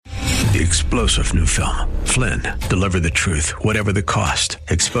The explosive new film, Flynn, deliver the truth, whatever the cost,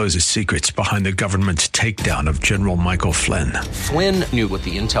 exposes secrets behind the government's takedown of General Michael Flynn. Flynn knew what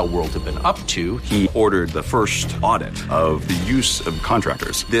the intel world had been up to. He ordered the first audit of the use of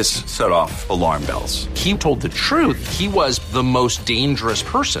contractors. This set off alarm bells. He told the truth. He was the most dangerous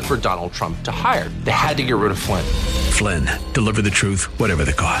person for Donald Trump to hire. They had to get rid of Flynn. Flynn, deliver the truth, whatever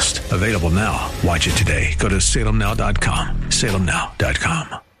the cost. Available now. Watch it today. Go to salemnow.com.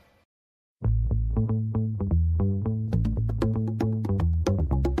 salemnow.com.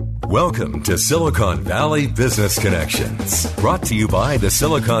 Welcome to Silicon Valley Business Connections, brought to you by the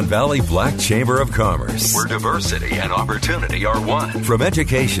Silicon Valley Black Chamber of Commerce, where diversity and opportunity are one. From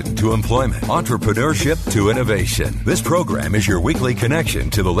education to employment, entrepreneurship to innovation, this program is your weekly connection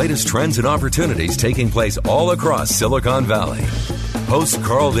to the latest trends and opportunities taking place all across Silicon Valley. Host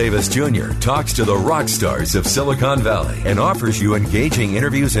Carl Davis Jr. talks to the rock stars of Silicon Valley and offers you engaging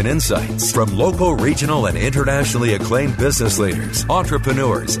interviews and insights from local, regional, and internationally acclaimed business leaders,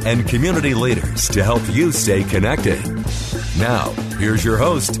 entrepreneurs, and community leaders to help you stay connected. Now, here's your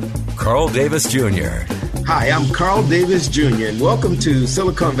host, Carl Davis Jr. Hi, I'm Carl Davis Jr., and welcome to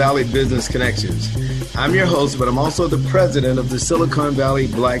Silicon Valley Business Connections. I'm your host, but I'm also the president of the Silicon Valley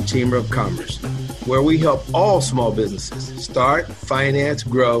Black Chamber of Commerce, where we help all small businesses start, finance,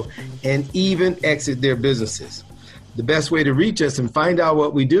 grow, and even exit their businesses. The best way to reach us and find out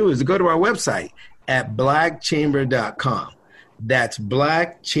what we do is to go to our website at blackchamber.com. That's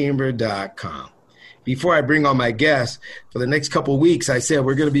blackchamber.com. Before I bring on my guests, for the next couple of weeks, I said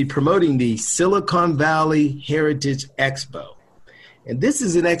we're going to be promoting the Silicon Valley Heritage Expo. And this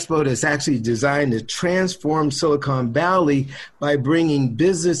is an expo that's actually designed to transform Silicon Valley by bringing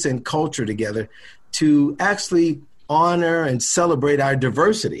business and culture together to actually honor and celebrate our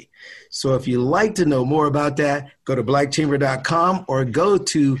diversity. So if you'd like to know more about that, go to blackchamber.com or go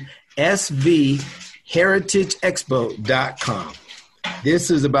to svheritageexpo.com. This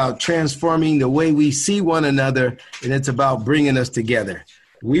is about transforming the way we see one another, and it's about bringing us together.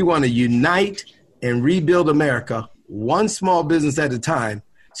 We want to unite and rebuild America one small business at a time,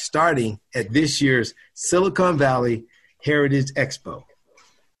 starting at this year's Silicon Valley Heritage Expo.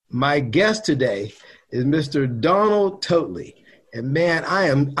 My guest today is Mr. Donald Totley. And man,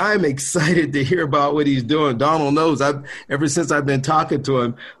 I'm excited to hear about what he's doing. Donald knows ever since I've been talking to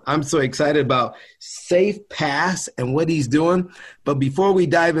him, I'm so excited about SafePass and what he's doing. But before we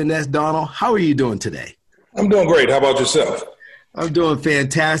dive in, that's Donald, how are you doing today? I'm doing great. How about yourself? I'm doing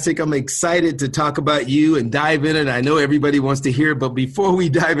fantastic. I'm excited to talk about you and dive in it. I know everybody wants to hear, but before we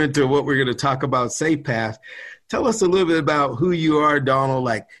dive into what we're going to talk about, SafePass, tell us a little bit about who you are, Donald,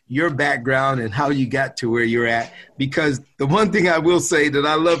 like your background and how you got to where you're at. Because the one thing I will say that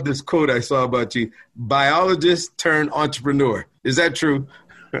I love this quote I saw about you, biologist turned entrepreneur. Is that true?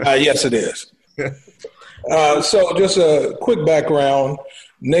 Yes, it is. So just a quick background,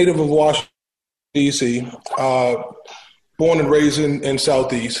 native of Washington, D.C., born and raised in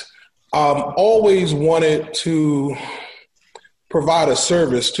Southeast. Always wanted to provide a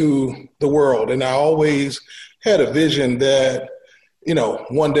service to the world. And I always had a vision that,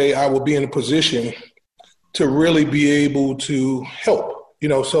 one day I will be in a position to really be able to help,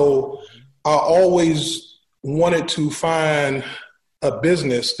 so I always wanted to find a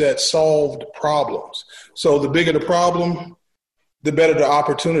business that solved problems. So the bigger the problem, the better the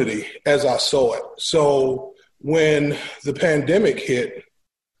opportunity as I saw it. So when the pandemic hit,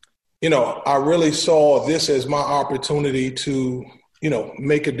 I really saw this as my opportunity to,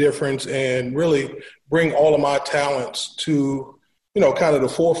 make a difference and really bring all of my talents to, kind of the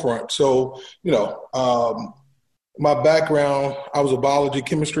forefront. So, my background, I was a biology,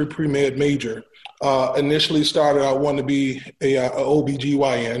 chemistry, pre-med major. Initially started, I wanted to be a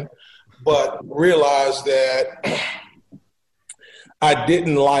OBGYN, but realized that I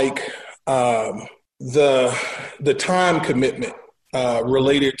didn't like the time commitment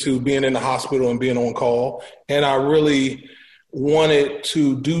related to being in the hospital and being on call. And I really wanted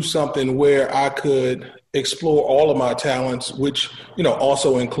to do something where I could explore all of my talents, which,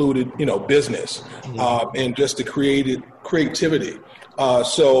 also included, business and just the creativity.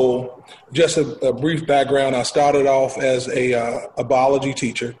 So just a brief background, I started off as a biology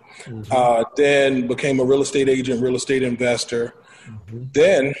teacher, then became a real estate agent, real estate investor.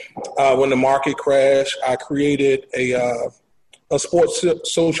 Then when the market crashed, I created a sports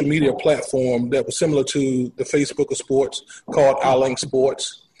social media platform that was similar to the Facebook of sports called iLink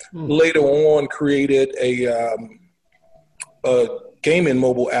Sports. Later on, created a gaming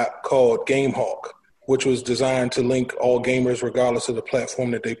mobile app called GameHawk, which was designed to link all gamers regardless of the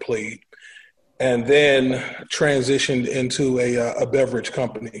platform that they played. And then transitioned into a beverage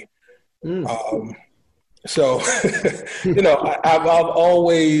company. So, I've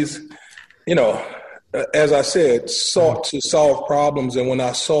always, as I said, sought to solve problems. And when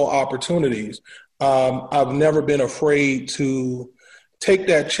I saw opportunities, I've never been afraid to take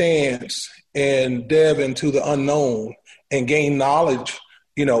that chance and delve into the unknown and gain knowledge,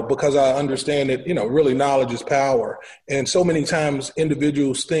 because I understand that, really knowledge is power. And so many times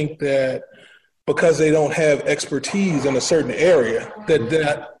individuals think that because they don't have expertise in a certain area,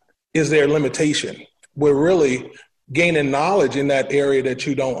 that is their limitation. We're really gaining knowledge in that area that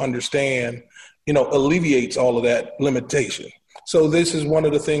you don't understand, alleviates all of that limitation. So this is one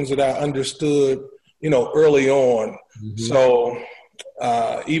of the things that I understood, early on. Mm-hmm. So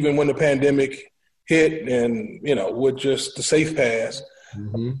even when the pandemic hit and, with just the Safe Pass,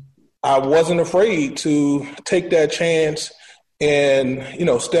 mm-hmm. I wasn't afraid to take that chance and,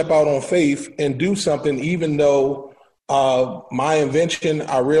 step out on faith and do something, even though my invention,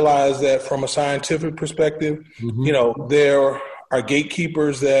 I realized that from a scientific perspective, mm-hmm. There are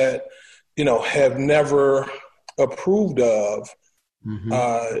gatekeepers that, have never approved of,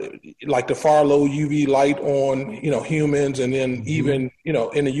 mm-hmm. Like the far low UV light on, humans. And then mm-hmm. even,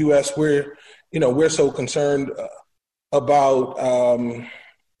 in the U.S. we're so concerned about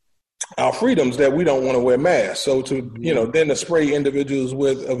our freedoms that we don't want to wear masks. So to, then to spray individuals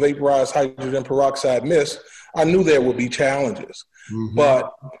with a vaporized hydrogen peroxide mist, I knew there would be challenges, mm-hmm.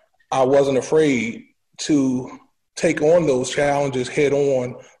 but I wasn't afraid to take on those challenges head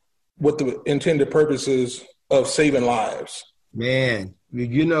on with the intended purposes of saving lives. Man,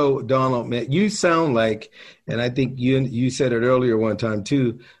 Donald, man, you sound like, and I think you said it earlier one time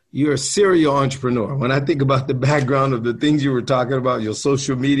too, you're a serial entrepreneur. When I think about the background of the things you were talking about, your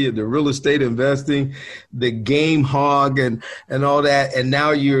social media, the real estate investing, the game hog and all that, and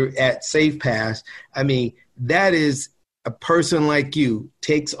now you're at Safe Pass. I mean, that is a person like you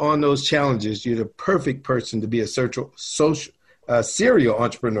takes on those challenges. You're the perfect person to be a serial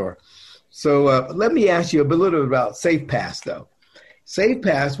entrepreneur. So let me ask you a little bit about Safe Pass, though. Safe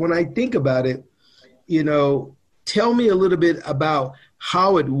Pass, when I think about it, tell me a little bit about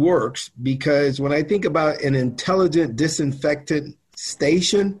how it works, because when I think about an intelligent disinfectant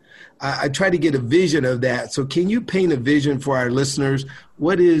station, I try to get a vision of that. So can you paint a vision for our listeners?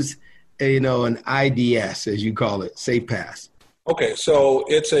 What is an IDS, as you call it, Safe Pass? Okay, so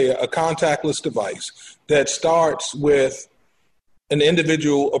it's a contactless device that starts with an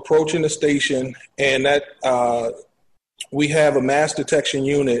individual approaching the station, and that we have a mask detection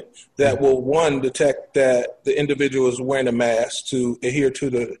unit that will, one, detect that the individual is wearing a mask to adhere to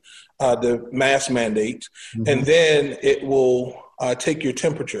the mask mandate, mm-hmm. and then it will take your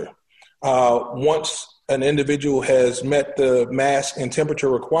temperature. Once an individual has met the mask and temperature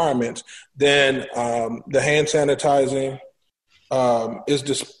requirements, then the hand sanitizing is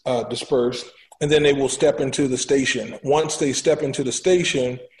dispersed, and then they will step into the station. Once they step into the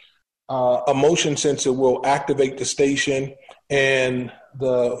station, a motion sensor will activate the station, and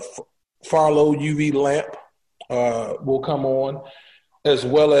the far low UV lamp will come on, as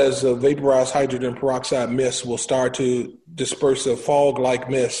well as a vaporized hydrogen peroxide mist will start to disperse a fog-like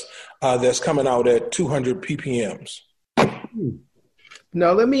mist that's coming out at 200 ppms.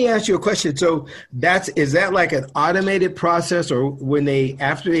 Now, let me ask you a question. So is that like an automated process, or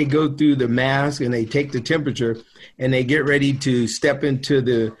after they go through the mask and they take the temperature and they get ready to step into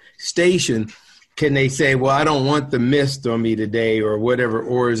the station, can they say, well, I don't want the mist on me today or whatever,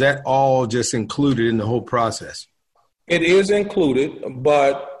 or is that all just included in the whole process? It is included,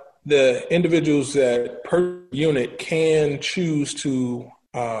 but the individuals that per unit can choose to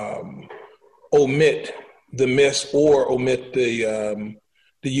omit the mist or omit the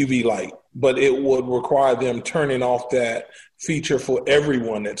UV light, but it would require them turning off that feature for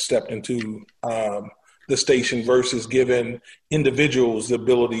everyone that stepped into the station versus giving individuals the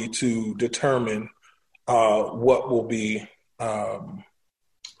ability to determine what will be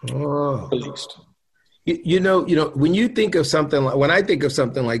released. When you think of something when I think of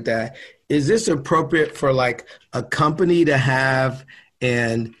something like that, is this appropriate for like a company to have,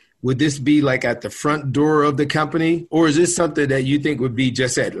 and would this be like at the front door of the company, or is this something that you think would be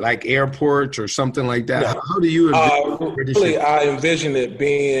just at like airports or something like that? Yeah. How do you really, I envision it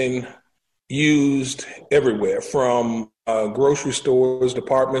being used everywhere, from grocery stores,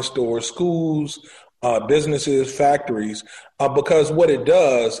 department stores, schools, businesses, factories, because what it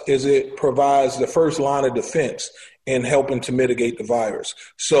does is it provides the first line of defense in helping to mitigate the virus.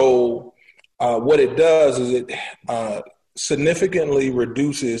 So what it does is it significantly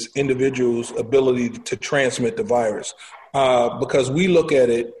reduces individuals' ability to transmit the virus, because we look at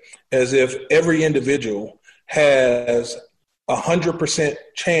it as if every individual has 100%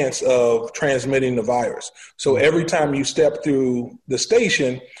 chance of transmitting the virus. So every time you step through the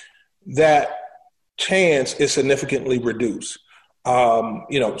station, that chance is significantly reduced.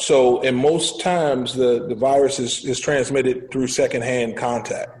 So in most times the virus is transmitted through secondhand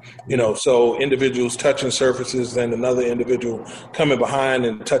contact, so individuals touching surfaces, then another individual coming behind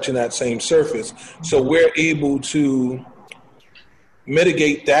and touching that same surface. So we're able to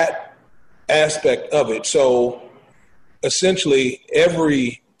mitigate that aspect of it. So essentially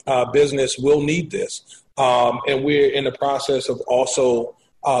every business will need this. And we're in the process of also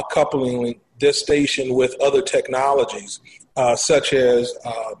coupling this station with other technologies, such as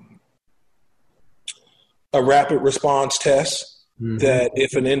a rapid response test, that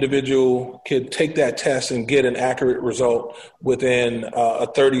if an individual could take that test and get an accurate result within a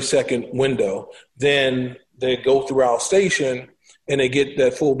 30-second window, then they go through our station and they get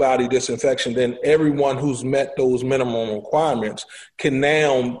that full body disinfection. Then everyone who's met those minimum requirements can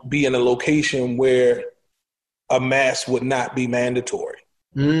now be in a location where a mask would not be mandatory.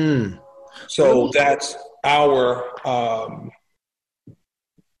 So that's our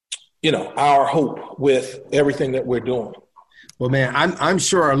hope with everything that we're doing. Well, man, I'm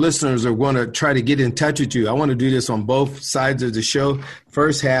sure our listeners are going to try to get in touch with you. I want to do this on both sides of the show,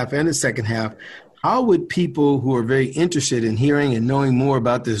 first half and the second half. How would people who are very interested in hearing and knowing more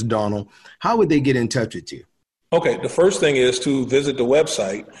about this, Donald, how would they get in touch with you? Okay, the first thing is to visit the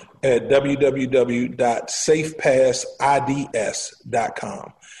website at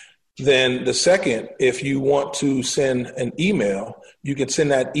www.safepassids.com. Then the second, if you want to send an email, you can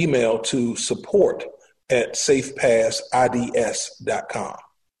send that email to support@safepassids.com.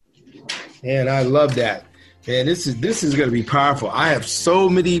 And I love that. Man, this is going to be powerful. I have so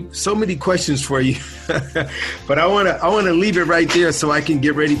many questions for you, but I want to leave it right there so I can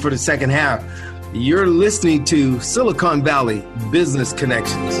get ready for the second half. You're listening to Silicon Valley Business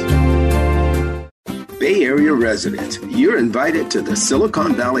Connections. Bay Area residents, you're invited to the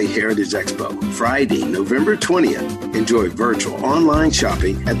Silicon Valley Heritage Expo, Friday, November 20th. Enjoy virtual online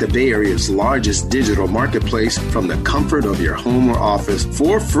shopping at the Bay Area's largest digital marketplace from the comfort of your home or office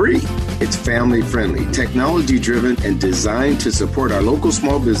for free. It's family-friendly, technology-driven, and designed to support our local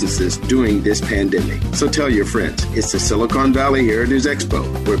small businesses during this pandemic. So tell your friends, it's the Silicon Valley Heritage Expo,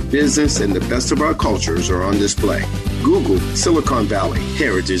 where business and the best of our cultures are on display. Google Silicon Valley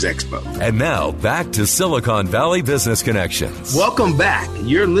Heritage Expo. And now, back to Silicon Valley Business Connections. Welcome back.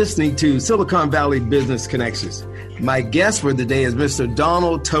 You're listening to Silicon Valley Business Connections. My guest for today is Mr.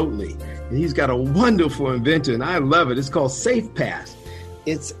 Donald Totley, and he's got a wonderful invention. I love it. It's called SafePass.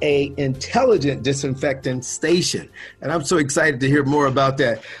 It's a intelligent disinfectant station, and I'm so excited to hear more about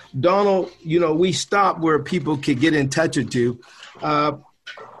that. Donald, we stopped where people could get in touch with you,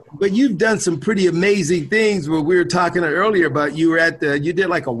 but you've done some pretty amazing things. Where we were talking earlier about you did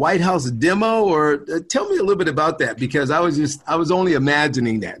like a White House demo, or tell me a little bit about that, because I was only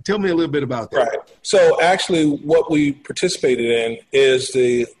imagining that. Tell me a little bit about that. Right. So actually what we participated in is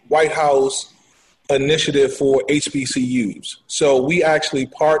the White House initiative for HBCUs. So we actually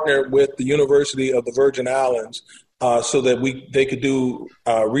partnered with the University of the Virgin Islands so that they could do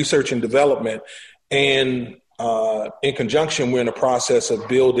research and development. And in conjunction, we're in the process of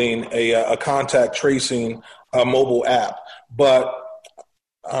building a contact tracing mobile app. But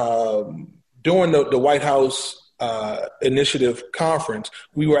during the White House initiative conference,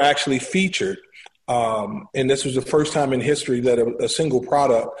 we were actually featured. And this was the first time in history that a single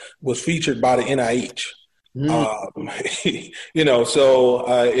product was featured by the NIH. So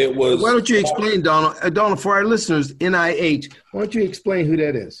it was. Why don't you explain, Donald? Donald, for our listeners, NIH, why don't you explain who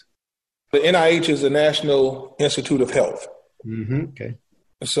that is? The NIH is the National Institute of Health. Okay.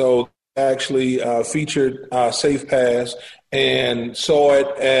 So actually featured SafePass and saw it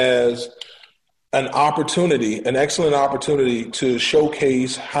as an excellent opportunity to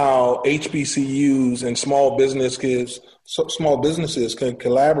showcase how HBCUs and small businesses can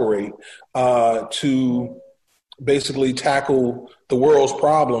collaborate to basically tackle the world's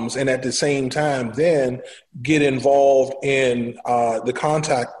problems, and at the same time then get involved in the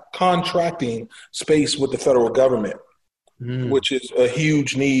contracting space with the federal government, which is a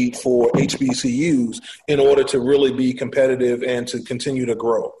huge need for HBCUs in order to really be competitive and to continue to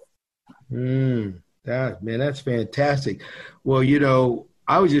grow. That's fantastic. Well,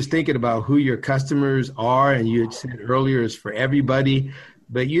 I was just thinking about who your customers are, and you had said earlier it's for everybody,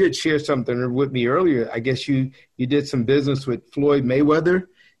 but you had shared something with me earlier. I guess you did some business with Floyd Mayweather.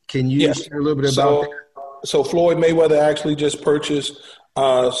 Can you share a little bit about that? So Floyd Mayweather actually just purchased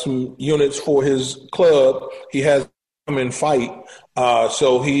some units for his club. He has them in fight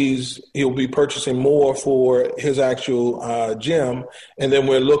So he'll be purchasing more for his actual gym. And then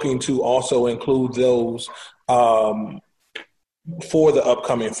we're looking to also include those for the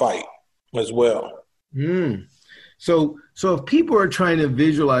upcoming fight as well. So if people are trying to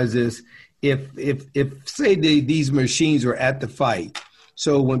visualize this, if say these machines are at the fight,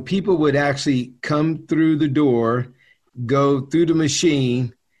 so when people would actually come through the door, go through the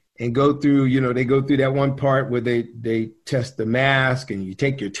machine and go through, they go through that one part where they test the mask and you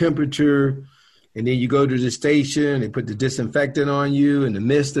take your temperature, and then you go to the station, they put the disinfectant on you and the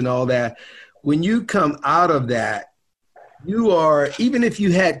mist and all that. When you come out of that, you are, even if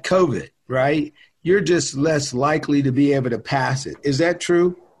you had COVID, right, you're just less likely to be able to pass it. Is that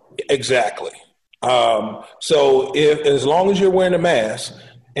true? Exactly. So as long as you're wearing a mask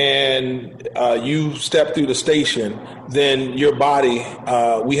and you step through the station, then your body,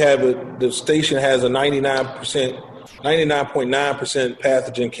 the station has a 99.9%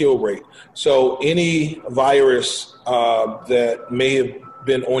 pathogen kill rate. So any virus that may have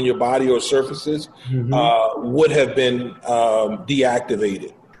been on your body or surfaces would have been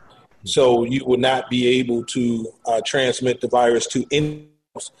deactivated. So you would not be able to transmit the virus to anyone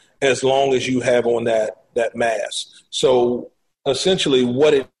else as long as you have on that mask. So essentially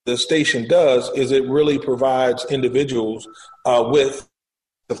what the station does is it really provides individuals with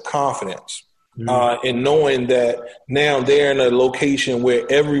confidence in knowing that now they're in a location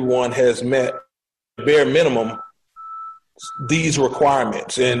where everyone has met bare minimum these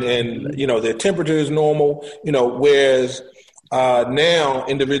requirements and their temperature is normal, whereas now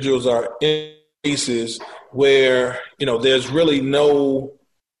individuals are in cases where, there's really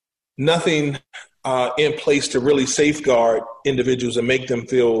nothing in place to really safeguard individuals and make them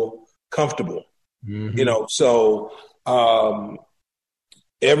feel comfortable. So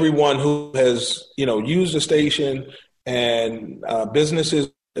everyone who has, used the station and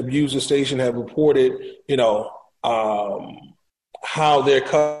businesses that have used the station have reported, how their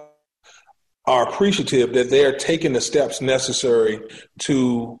customers are appreciative that they're taking the steps necessary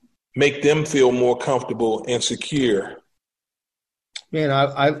to make them feel more comfortable and secure. Man,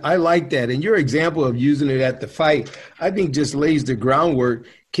 I like that. And your example of using it at the fight, I think just lays the groundwork.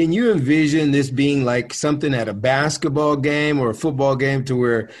 Can you envision this being like something at a basketball game or a football game to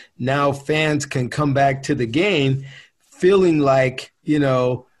where now fans can come back to the game feeling like,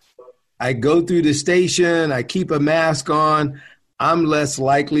 I go through the station, I keep a mask on, I'm less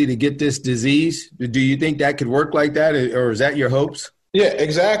likely to get this disease? Do you think that could work like that, or is that your hopes? Yeah,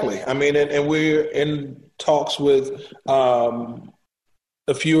 exactly. I mean, and we're in talks with a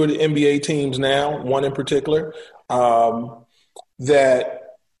few of the NBA teams now, one in particular, that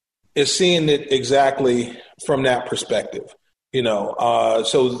is seeing it exactly from that perspective.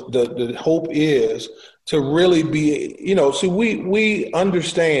 So the hope is to really be, we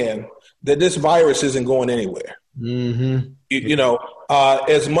understand that this virus isn't going anywhere.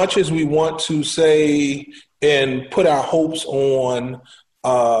 As much as we want to say and put our hopes on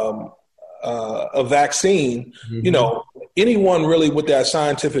a vaccine, anyone really with that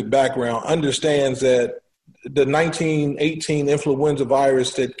scientific background understands that the 1918 influenza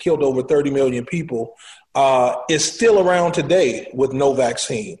virus that killed over 30 million people is still around today with no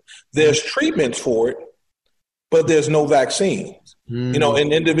vaccine. There's treatments for it, but there's no vaccines.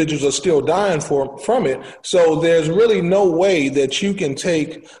 And individuals are still dying from it. So there's really no way that you can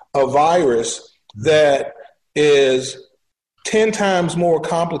take a virus that is 10 times more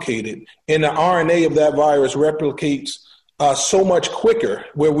complicated and the RNA of that virus replicates so much quicker,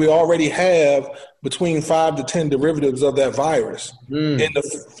 where we already have between 5 to 10 derivatives of that virus,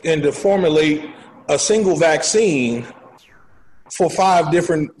 and to formulate a single vaccine for 5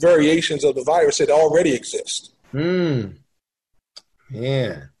 different variations of the virus that already exist.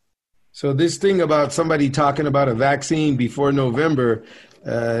 Yeah. So this thing about somebody talking about a vaccine before November,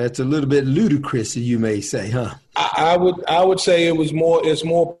 it's a little bit ludicrous, you may say, huh? I would say it's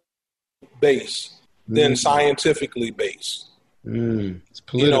more based than scientifically based. It's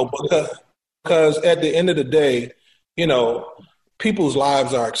political. Because at the end of the day, people's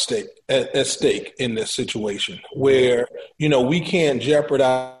lives are at stake in this situation where, we can't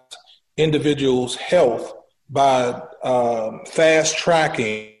jeopardize individuals' health by fast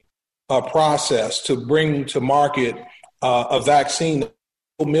tracking a process to bring to market a vaccine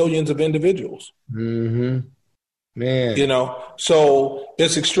for millions of individuals. Man. So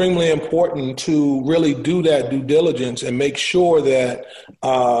it's extremely important to really do that due diligence and make sure that,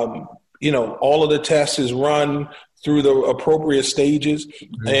 all of the tests is run through the appropriate stages.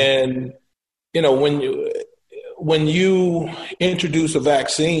 And, when you introduce a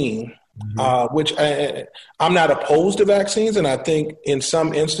vaccine which I'm not opposed to vaccines, and I think in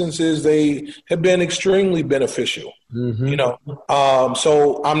some instances they have been extremely beneficial.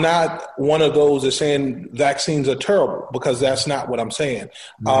 So I'm not one of those that's saying vaccines are terrible, because that's not what I'm saying.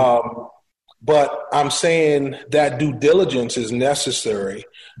 But I'm saying that due diligence is necessary,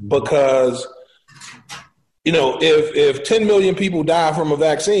 because if 10 million people die from a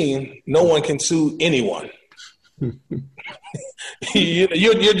vaccine, no one can sue anyone.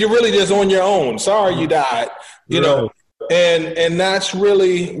 You're really just on your own. Sorry you died, know, and that's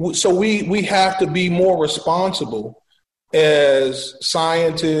really, so we have to be more responsible as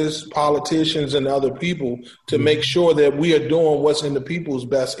scientists, politicians, and other people to make sure that we are doing what's in the people's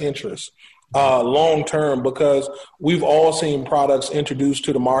best interest long term, because we've all seen products introduced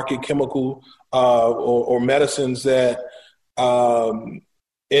to the market, chemical or medicines that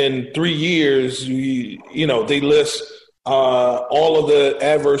in 3 years, they list all of the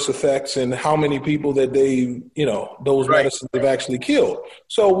adverse effects and how many people that those medicines have actually killed.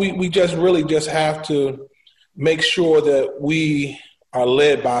 So we just really just have to make sure that we are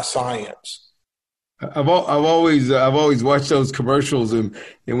led by science. I've always watched those commercials, and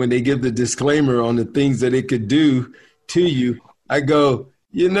when they give the disclaimer on the things that it could do to you, I go,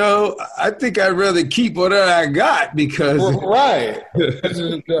 I think I'd rather keep what I got, because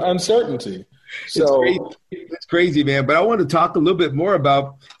the uncertainty. So it's crazy, man. But I want to talk a little bit more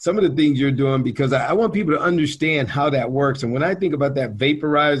about some of the things you're doing, because I want people to understand how that works. And when I think about that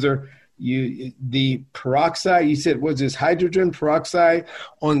vaporizer, the peroxide, you said, was this hydrogen peroxide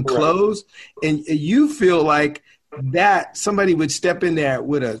on clothes? And you feel like that somebody would step in there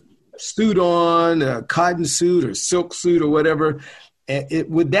with a suit on, a cotton suit or silk suit or whatever.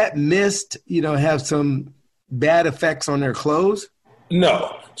 Would that mist, have some bad effects on their clothes?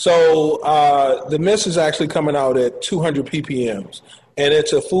 No. So the mist is actually coming out at 200 ppms, and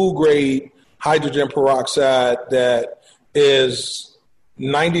it's a food grade hydrogen peroxide that is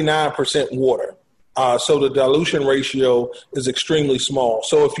 99% water. So the dilution ratio is extremely small.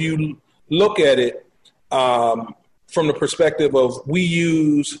 So if you look at it from the perspective of, we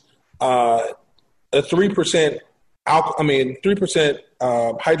use a 3% 3%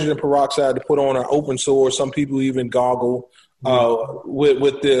 hydrogen peroxide to put on our open sore. Some people even goggle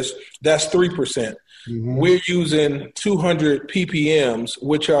with this. That's 3%. We're using 200 ppms,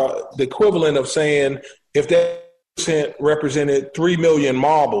 which are the equivalent of saying, if that percent represented 3 million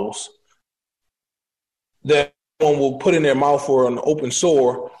marbles that one will put in their mouth for an open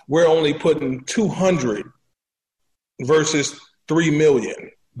sore, we're only putting 200 versus 3 million.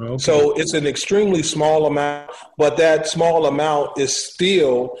 Okay. So it's an extremely small amount, but that small amount is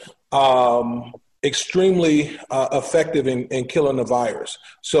still extremely effective in killing the virus.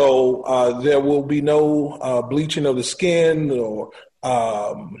 So there will be no bleaching of the skin or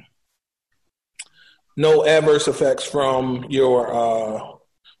no adverse effects from your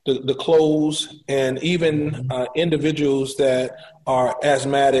the clothes, and even individuals that are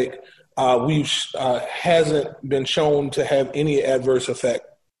asthmatic, hasn't been shown to have any adverse effect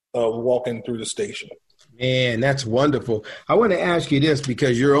of walking through the station. Man, that's wonderful. I want to ask you this,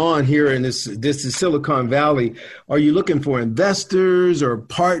 because you're on here and this is Silicon Valley. Are you looking for investors or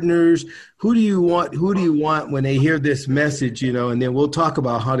partners? Who do you want when they hear this message, and then we'll talk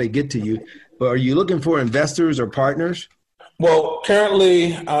about how they get to you. But are you looking for investors or partners? Well,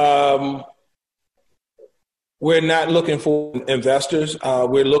 currently, we're not looking for investors.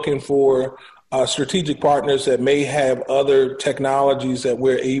 We're looking for strategic partners that may have other technologies that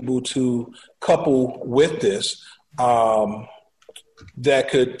we're able to couple with this that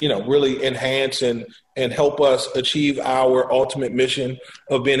could, really enhance and help us achieve our ultimate mission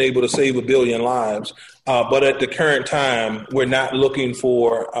of being able to save 1 billion lives. But at the current time, we're not looking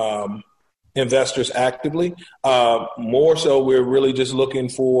for investors actively. More so, we're really just looking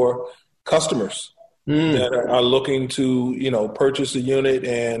for customers that are looking to, purchase a unit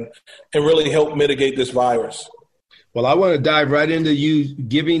and really help mitigate this virus. Well, I want to dive right into you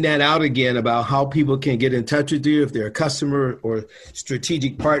giving that out again about how people can get in touch with you if they're a customer or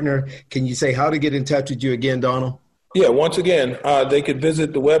strategic partner. Can you say how to get in touch with you again, Donald? Yeah, once again, they could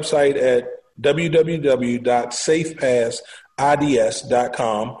visit the website at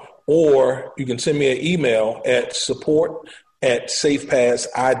www.safepassids.com, or you can send me an email at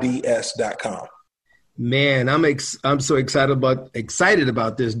support@safepassids.com. Man, I'm so excited about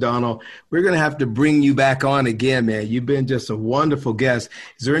this, Donald. We're going to have to bring you back on again, man. You've been just a wonderful guest.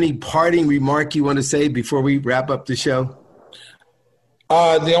 Is there any parting remark you want to say before we wrap up the show?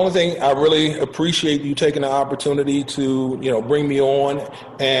 The only thing, I really appreciate you taking the opportunity to, bring me on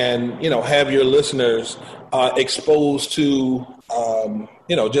and, have your listeners exposed to,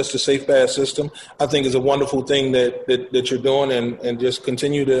 just a safe pass system, I think is a wonderful thing that you're doing, and just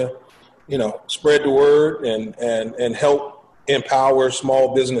continue to, spread the word and help empower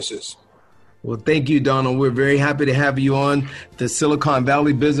small businesses. Well, thank you, Donald. We're very happy to have you on the Silicon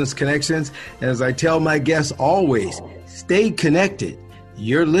Valley Business Connections. And as I tell my guests always, stay connected.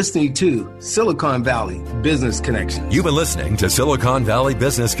 You're listening to Silicon Valley Business Connections. You've been listening to Silicon Valley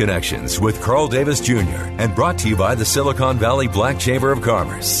Business Connections with Carl Davis Jr. and brought to you by the Silicon Valley Black Chamber of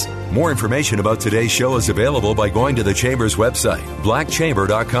Commerce. More information about today's show is available by going to the Chamber's website,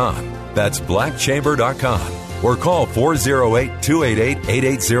 blackchamber.com. That's blackchamber.com. Or call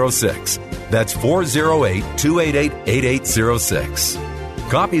 408-288-8806. That's 408-288-8806.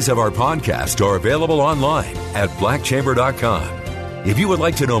 Copies of our podcast are available online at blackchamber.com. If you would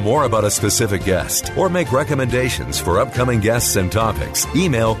like to know more about a specific guest or make recommendations for upcoming guests and topics,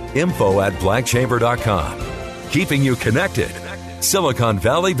 email info@blackchamber.com. Keeping you connected. Silicon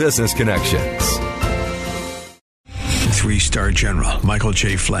Valley Business Connections. 3-star General Michael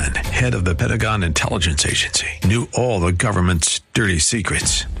J. Flynn, head of the Pentagon Intelligence Agency, knew all the government's dirty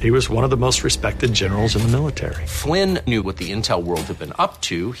secrets. He was one of the most respected generals in the military. Flynn knew what the intel world had been up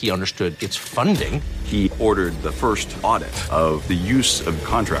to. He understood its funding. He ordered the first audit of the use of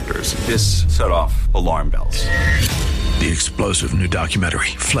contractors. This set off alarm bells. The explosive new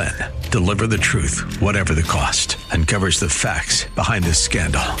documentary, Flynn, Deliver the Truth, Whatever the Cost, uncovers the facts behind this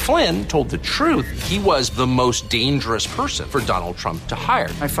scandal. Flynn told the truth. He was the most dangerous person for Donald Trump to hire.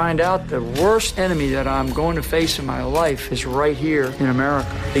 I find out the worst enemy that I'm going to face in my life is right here in America.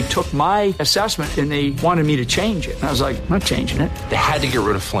 They took my assessment and they wanted me to change it. And I was like, I'm not changing it. They had to get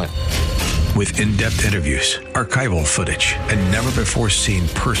rid of Flynn. With in-depth interviews, archival footage, and never-before-seen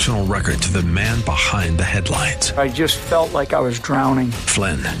personal records of the man behind the headlines. I just felt like I was drowning.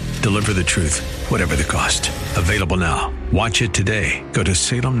 Flynn, Deliver the Truth, Whatever the Cost. Available now. Watch it today. Go to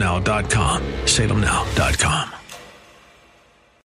salemnow.com. salemnow.com.